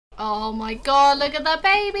Oh my god, look at the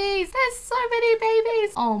babies. There's so many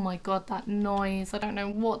babies. Oh my god, that noise. I don't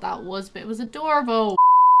know what that was, but it was adorable.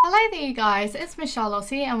 Hello there you guys, it's Michelle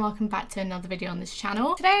Lossie and welcome back to another video on this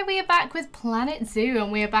channel. Today we are back with Planet Zoo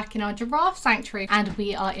and we are back in our Giraffe Sanctuary and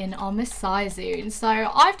we are in our Maasai Zoo. So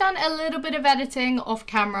I've done a little bit of editing off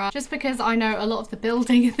camera just because I know a lot of the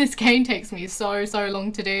building in this game takes me so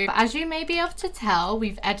long to do. But as you may be able to tell,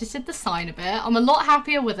 we've edited the sign a bit. I'm a lot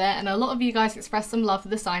happier with it and a lot of you guys expressed some love for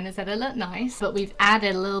the sign and said it looked nice, but we've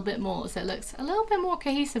added a little bit more so it looks a little bit more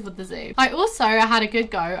cohesive with the zoo. I also had a good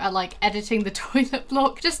go at like editing the toilet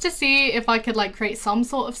block just to see if I could like create some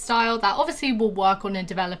sort of style that obviously will work on and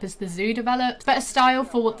develop as the zoo develops, but a style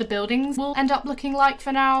for what the buildings will end up looking like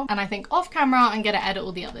for now. And I think off camera I'm gonna edit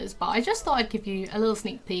all the others, but I just thought I'd give you a little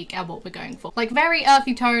sneak peek at what we're going for. Like very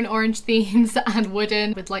earthy tone orange themes and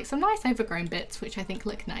wooden with like some nice overgrown bits which I think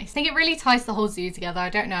look nice. I think it really ties the whole zoo together. I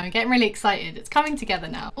don't know, I'm getting really excited. It's coming together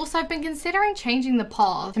now. Also I've been considering changing the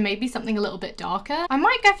path to maybe something a little bit darker. I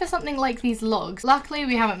might go for something like these logs. Luckily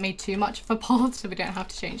we haven't made too much of a path so we don't have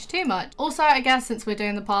to change too much. Also, I guess since we're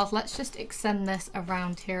doing the path, let's just extend this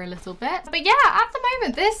around here a little bit. But yeah, at the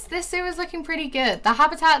moment, this zoo is looking pretty good. The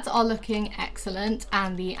habitats are looking excellent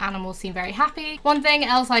and the animals seem very happy. One thing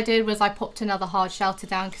else I did was I popped another hard shelter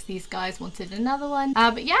down because these guys wanted another one.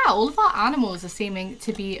 But yeah, all of our animals are seeming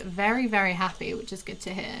to be very happy, which is good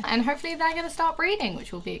to hear. And hopefully they're going to start breeding,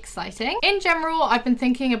 which will be exciting. In general, I've been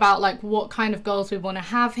thinking about like what kind of goals we want to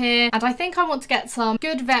have here. And I think I want to get some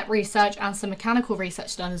good vet research and some mechanical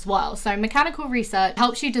research done as well. So mechanical research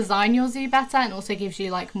helps you design your zoo better and also gives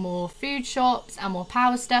you like more food shops and more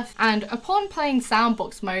power stuff. And upon playing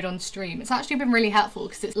soundbox mode on stream, it's actually been really helpful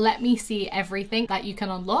because it's let me see everything that you can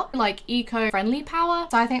unlock, like eco-friendly power.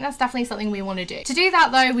 So I think that's definitely something we want to do. To do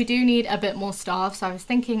that though, we do need a bit more staff. So I was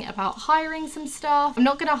thinking about hiring some staff. I'm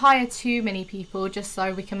not going to hire too many people just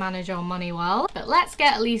so we can manage our money well, but let's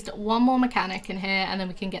get at least one more mechanic in here and then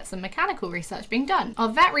we can get some mechanical research being done. Our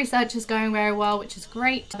vet research is going very well, which is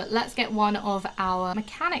great, but let's get one of our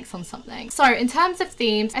mechanics on something. So in terms of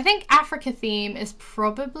themes, I think Africa theme is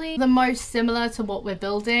probably the most similar to what we're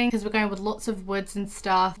building because we're going with lots of woods and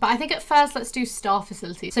stuff. But I think at first let's do star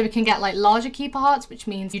facilities so we can get like larger keeper hearts, which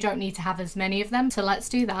means you don't need to have as many of them. So let's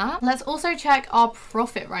do that. Let's also check our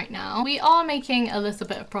profit right now. We are making a little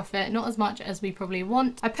bit of profit, not as much as we probably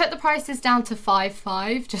want. I put the prices down to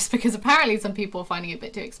 5.5 just because apparently some people are finding it a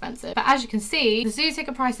bit too expensive. But as you can see, the zoo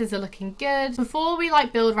ticket prices are looking good. Before we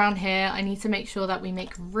like build around here, I need to make sure that we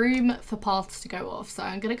make room for paths to go off. So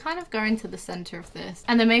I'm going to kind of go into the center of this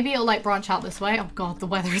and then maybe it'll like branch out this way. Oh god, the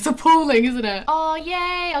weather is appalling, isn't it? Oh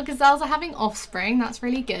yay, our gazelles are having offspring. That's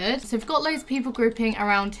really good. So we've got loads of people grouping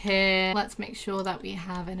around here. Let's make sure that we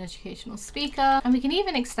have an educational speaker and we can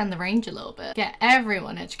even extend the range a little bit. Get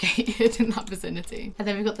everyone educated in that vicinity. And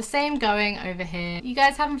then we've got the same going over here. You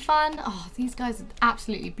guys having fun? Oh, these guys are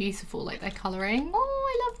absolutely beautiful, like their coloring. Oh,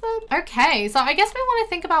 I love them. Okay, so I guess we want to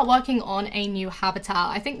think about working on a new habitat.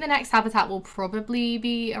 I think the next habitat will probably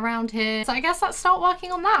be around here. So I guess let's start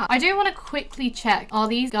working on that. I do want to quickly check, are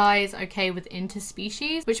these guys okay with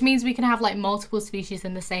interspecies? Which means we can have like multiple species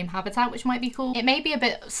in the same habitat, which might be cool. It may be a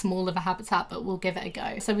bit small of a habitat, but we'll give it a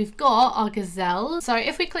go. So we've got our gazelles. So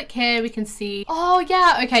if we click here, we can see, oh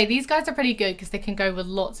yeah, okay, these guys are pretty good because they can go with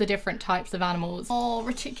lots of different types of animals. Oh,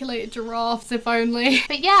 reticulated giraffes, if only.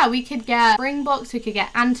 But yeah, we could get springboks, we could get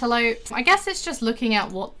antelopes. I guess it's just looking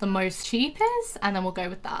at what the most cheap is and then we'll go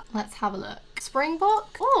with that. Let's have a look.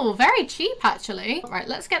 Springbok. Oh, very cheap actually. Right,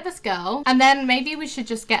 let's get this girl. And then maybe we should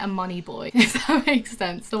just get a money boy, if that makes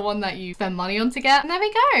sense. The one that you spend money on to get. And there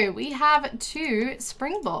we go. We have 2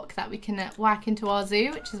 Springbok that we can whack into our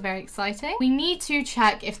zoo, which is very exciting. We need to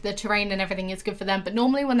check if the terrain and everything is good for them. But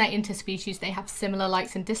normally when they're interspecies, they have similar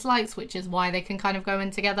likes and dislikes, which is why they can kind of go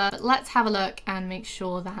in together. But let's have a look and make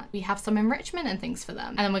sure that we have some enrichment and things for them.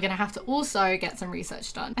 And then we're going to have to also get some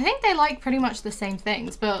research done. I think they like pretty much the same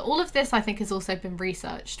things, but all of this I think is also been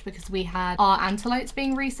researched because we had our antelopes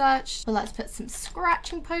being researched. But let's put some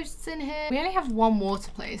scratching posts in here. We only have 1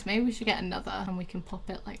 water place. Maybe we should get another and we can pop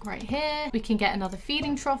it like right here. We can get another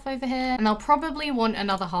feeding trough over here and they'll probably want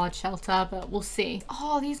another hard shelter, but we'll see.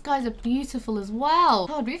 Oh, these guys are beautiful as well.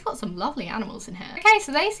 God, we've got some lovely animals in here. Okay,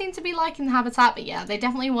 so they seem to be liking the habitat, but yeah, they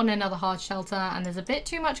definitely want another hard shelter and there's a bit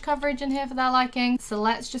too much coverage in here for their liking. So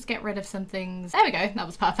let's just get rid of some things. There we go. That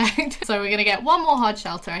was perfect. So we're going to get 1 more hard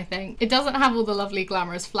shelter, I think. It doesn't have all the lovely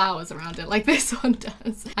glamorous flowers around it like this one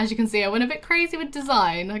does. As you can see, I went a bit crazy with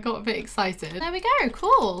design. I got a bit excited. There we go,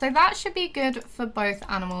 cool. So that should be good for both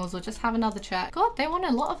animals. We'll just have another check. God, they want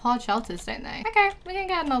a lot of hard shelters, don't they? Okay, we can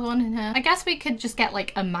get another one in here. I guess we could just get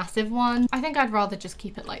like a massive one. I think I'd rather just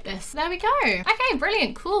keep it like this. There we go. Okay,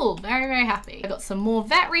 brilliant, cool. Very, very happy. I got some more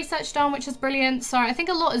vet research done, which is brilliant. So I think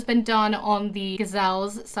a lot has been done on the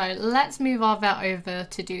gazelles. So let's move our vet over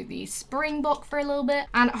to do the springbok for a little bit.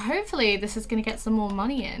 And hopefully this is going to get some more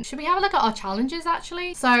money in. Should we have a look at our challenges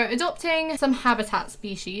actually? So adopting some habitat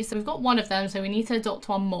species. So we've got one of them, so we need to adopt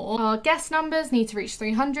one more. Our guest numbers need to reach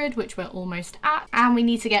 300, which we're almost at. And we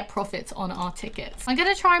need to get profits on our tickets. I'm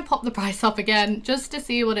going to try and pop the price up again just to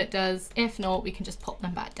see what it does. If not, we can just pop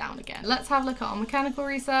them back down again. Let's have a look at our mechanical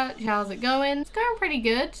research. How's it going? It's going pretty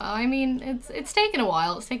good. I mean, it's taken a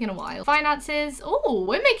while. It's taken a while. Finances. Oh,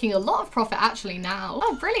 we're making a lot of profit actually now.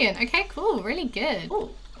 Oh, brilliant. Okay, cool. Really good. Oh.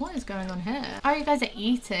 What is going on here? Oh, you guys are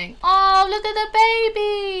eating. Oh, look at the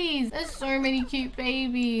babies. There's so many cute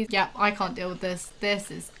babies. Yeah, I can't deal with this. This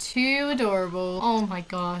is too adorable. Oh my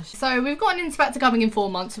gosh. So we've got an inspector coming in 4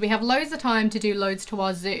 months, so we have loads of time to do loads to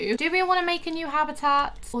our zoo. Do we want to make a new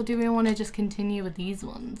habitat, or do we want to just continue with these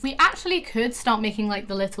ones? We actually could start making like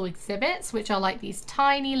the little exhibits, which are like these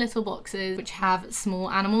tiny little boxes which have small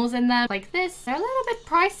animals in them like this. They're a little bit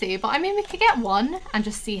pricey, but I mean, we could get one and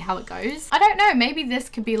just see how it goes. I don't know, maybe this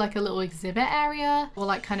could be like a little exhibit area, or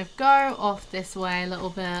like kind of go off this way a little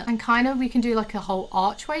bit, and kind of we can do like a whole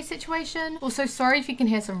archway situation. Also, sorry if you can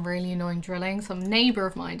hear some really annoying drilling. Some neighbor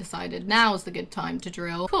of mine decided now is the good time to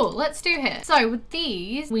drill. Cool, let's do here. So with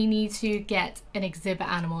these, we need to get an exhibit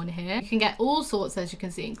animal in here. You can get all sorts, as you can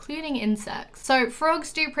see, including insects. So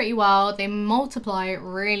frogs do pretty well. They multiply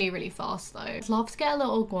really, really fast though. I'd love to get a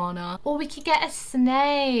little iguana, or we could get a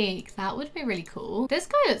snake. That would be really cool. This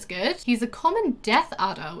guy looks good. He's a common death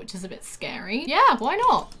adder, which is a bit scary. Yeah, why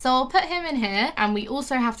not? So I'll put him in here, and we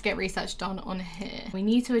also have to get research done on here. We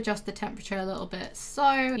need to adjust the temperature a little bit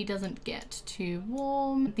so he doesn't get too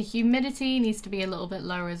warm. The humidity needs to be a little bit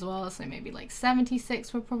lower as well, so maybe like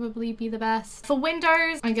 76 would probably be the best. For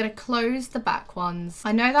windows, I'm gonna close the back ones.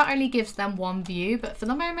 I know that only gives them one view, but for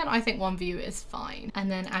the moment I think one view is fine.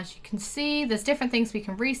 And then as you can see, there's different things we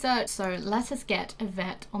can research, so let us get a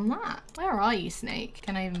vet on that. Where are you, snake?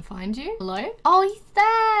 Can I even find you? Hello? Oh, he's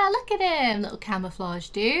there. Look at him. Little camouflage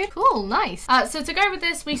dude. Cool, nice. So to go with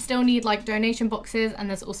this, we still need like donation boxes, and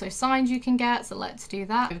there's also signs you can get, so let's do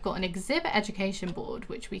that. We've got an exhibit education board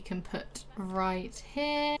which we can put right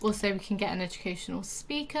here. Also, we can get an educational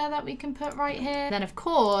speaker that we can put right here. Then of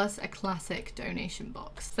course a classic donation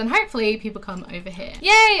box. Then hopefully people come over here.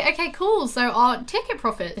 Yay. Okay, cool. So our ticket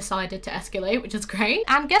profit decided to escalate, which is great,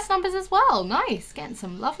 and guest numbers as well. Nice. Getting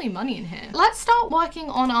some lovely money in here. Let's start working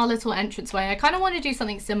on our little entranceway. I kind of want to do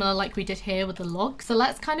something similar like we did here with the log, so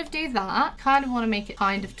let's kind of do that. Kind of want to make it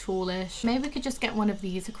kind of tallish. Maybe we could just get one of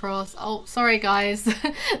these across. Oh, sorry guys.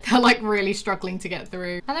 They're like really struggling to get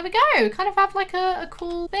through. And there we go. Kind of have like a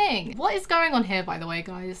cool thing. What is going on here, by the way,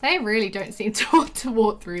 guys? They really don't seem to want to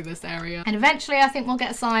walk through this area. And eventually I think we'll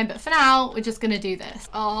get a sign, but for now we're just gonna do this.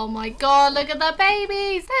 Oh my god, look at the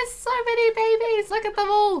babies. There's so many babies. Look at them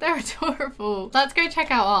all. They're adorable. Let's go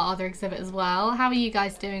check out our other exhibit as well. How are you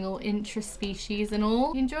guys doing, all interspecies and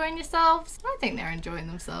all? You enjoying yourselves? I think they're enjoying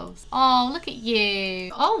themselves. Oh, look at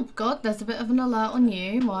you. Oh god, there's a bit of an alert on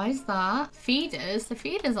you. Why is that? Feeders. The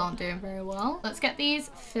feeders aren't doing very well. Let's get these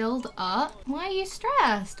filled up. Why are you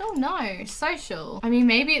stressed? Oh no. Social. I mean,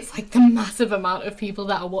 maybe it's like the massive amount of people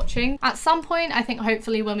that are watching. At some point, I think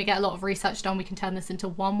hopefully when we get a lot of research done, we can turn this into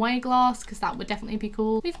one-way glass, because that would definitely be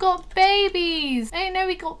cool. We've got babies. I know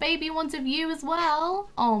we got baby ones of you as well.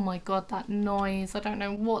 Oh my god, that noise. I don't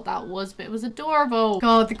know what that was, but it was adorable.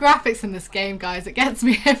 God, the graphics in this game, guys, it gets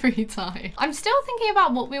me every time. I'm still thinking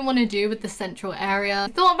about what we want to do with the central area.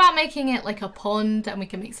 I thought about making it like a pond, and we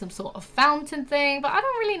can make some sort of fountain thing, but I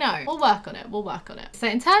don't really know. We'll work on it. We'll work on it. So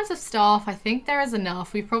in terms of staff, I think there is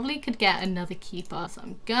enough. We probably could get another keeper, so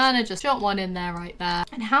I'm gonna just shot one in there right there.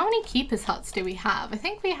 And how many keepers huts do we have? I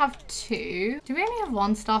think we have 2. Do we only have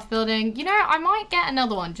 1 staff building? You know, I might get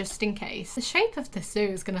another one just in case. The shape of the zoo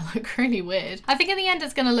is gonna look really weird. I think in the end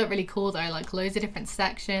it's gonna look really cool though, like loads of different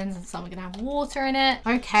sections, and some are gonna have water in it.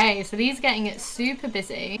 Okay, so these are getting it super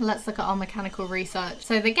busy. Let's look at our mechanical research.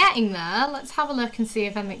 So they're getting there. Let's have a look and see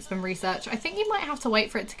if anything's been researched. I think you might have to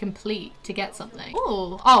wait for it to complete to get something.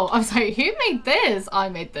 Oh, I was like, who made this? I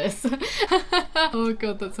made this. Oh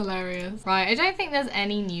god, that's hilarious. Right, I don't think there's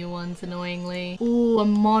any new ones, annoyingly. Oh, a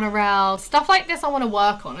monorail. Stuff like this I want to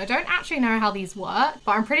work on. I don't actually know how these work,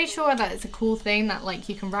 but I'm pretty sure that it's a cool thing that like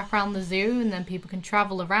you can wrap around the zoo and then people can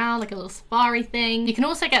travel around like a little safari everything. You can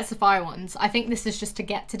also get safari ones. I think this is just to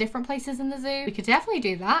get to different places in the zoo. We could definitely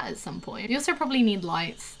do that at some point. We also probably need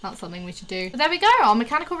lights. That's something we should do. But there we go. Our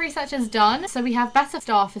mechanical research is done. So we have better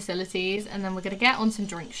staff facilities, and then we're going to get on some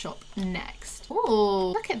drink shop next.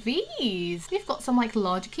 Oh, look at these. We've got some like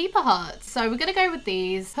large keeper huts. So we're going to go with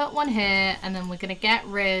these, put one here, and then we're going to get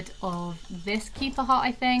rid of this keeper hut,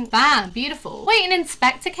 I think. Bam, beautiful. Wait, an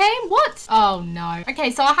inspector came? What? Oh no.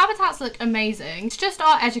 Okay, so our habitats look amazing. It's just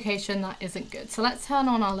our education that isn't good. So let's turn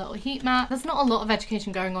on our little heat map. There's not a lot of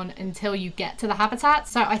education going on until you get to the habitat.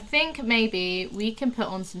 So I think maybe we can put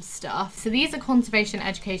on some stuff. So these are conservation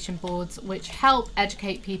education boards, which help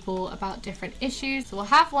educate people about different issues. So we'll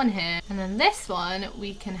have one here, and then this one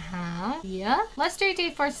we can have here. Let's do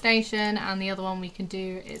deforestation, and the other one we can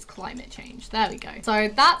do is climate change. There we go. So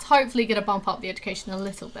that's hopefully going to bump up the education a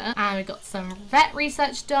little bit. And we got some vet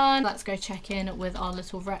research done. Let's go check in with our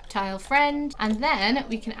little reptile friend, and then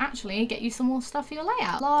we can actually get you some more stuff for your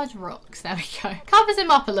layout. Large rocks, there we go. Covers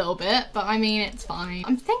him up a little bit, but I mean, it's fine.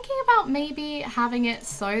 I'm thinking about maybe having it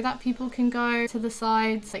so that people can go to the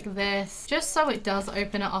sides like this, just so it does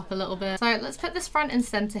open it up a little bit. So let's put this front and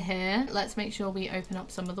center here. Let's make sure we open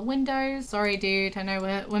up some of the windows. Sorry dude, I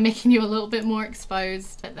know we're making you a little bit more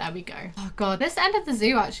exposed, but there we go. Oh god, this end of the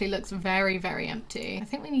zoo actually looks very, very empty. I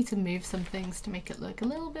think we need to move some things to make it look a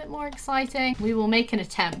little bit more exciting. We will make an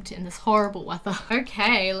attempt in this horrible weather.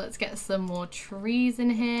 Okay, let's get some more trees in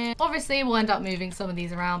here. Obviously we'll end up moving some of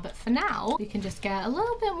these around, but for now we can just get a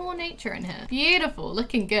little bit more nature in here. Beautiful,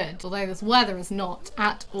 looking good, although this weather is not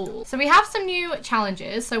at all. So we have some new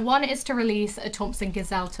challenges. So one is to release a Thompson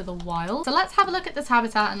gazelle to the wild. So let's have a look at this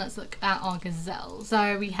habitat and let's look at our gazelles.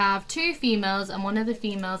 So we have 2 females, and one of the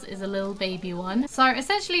females is a little baby one. So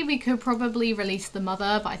essentially we could probably release the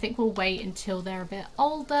mother, but I think we'll wait until they're a bit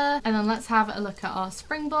older. And then let's have a look at our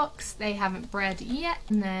springboks. They haven't bred yet.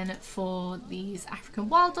 And then for these African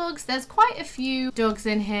wild dogs, there's quite a few dogs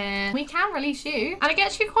in here. We can release you, and it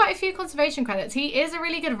gets you quite a few conservation credits. He is a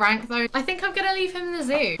really good rank though. I think I'm gonna leave him in the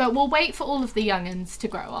zoo, but we'll wait for all of the young'uns to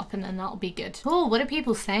grow up, and then that'll be good. Oh, what are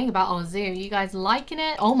people saying about our zoo? Are you guys liking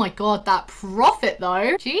it? Oh my god, that profit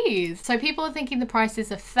though. Jeez. So people are thinking the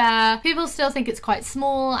prices are fair. People still think it's quite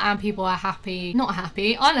small, and people are happy, not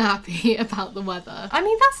happy, unhappy about the weather. I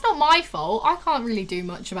mean, that's not my fault. I can't really do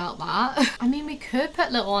much about that. I mean, we could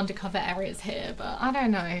put little undercover areas here, but I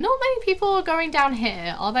don't know. Not many people are going down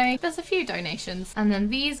here, are they? There's a few donations. And then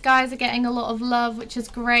these guys are getting a lot of love, which is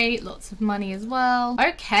great. Lots of money as well.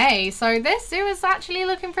 Okay, so this zoo is actually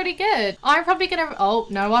looking pretty good. I'm probably gonna, oh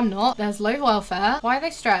no, I'm not. There's low welfare. Why are they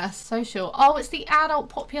stressed? Social. Oh, it's the adult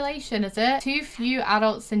population, is it? Too few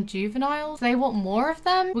adults and juveniles. They want more of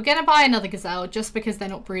them. We're gonna buy another gazelle just because they're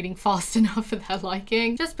not breeding fast enough for their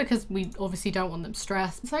liking. Just because we obviously don't want them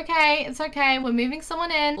stressed. It's okay. It's okay. We're moving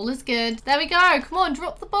someone in. All is good. There we go. Come on,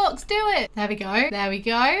 drop the box. Do it. There we go. There we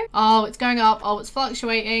go. Oh, it's going up. Oh, it's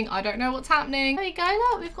fluctuating. I don't know what's happening. There we go.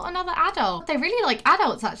 Look, we've got another adult. They really like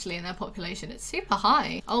adults actually in their population. It's super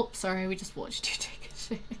high. Oh, sorry. We just watched you take a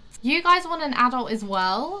shit. You guys want an adult as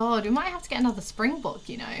well? God, we might have to get another springbok,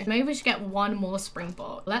 you know. Maybe we should get one more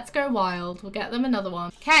springbok. Let's go wild. We'll get them another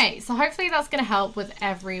one. Okay, so hopefully that's going to help with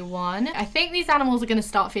everyone. I think these animals are going to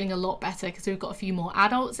start feeling a lot better because we've got a few more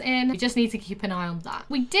adults in. We just need to keep an eye on that.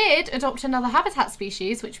 We did adopt another habitat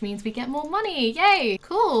species, which means we get more money. Yay,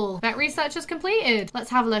 cool. Vet research is completed.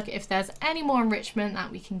 Let's have a look if there's any more enrichment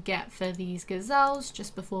that we can get for these gazelles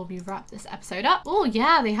just before we wrap this episode up. Oh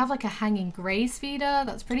yeah, they have like a hanging graze feeder.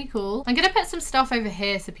 That's pretty cool. I'm gonna put some stuff over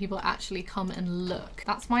here so people actually come and look.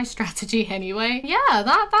 That's my strategy anyway. Yeah,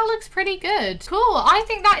 that looks pretty good. Cool. I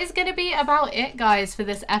think that is gonna be about it, guys, for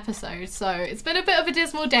this episode. So it's been a bit of a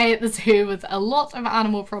dismal day at the zoo with a lot of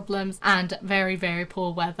animal problems and very, very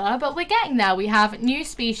poor weather, but we're getting there. We have new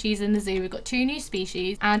species in the zoo. We've got 2 new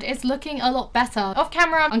species and it's looking a lot better. Off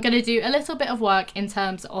camera, I'm gonna do a little bit of work in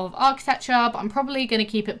terms of architecture, but I'm probably gonna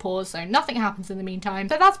keep it paused so nothing happens in the meantime.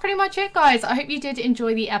 But that's pretty much it, guys. I hope you did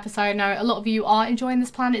enjoy the episode. Know a lot of you are enjoying this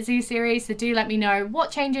Planet Zoo series, so do let me know what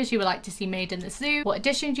changes you would like to see made in the zoo, what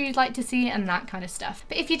additions you'd like to see, and that kind of stuff.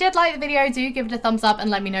 But if you did like the video, do give it a thumbs up and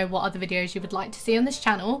let me know what other videos you would like to see on this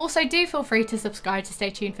channel. Also, do feel free to subscribe to stay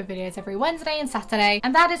tuned for videos every Wednesday and Saturday.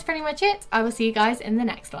 And that is pretty much it. I will see you guys in the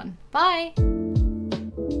next one. Bye!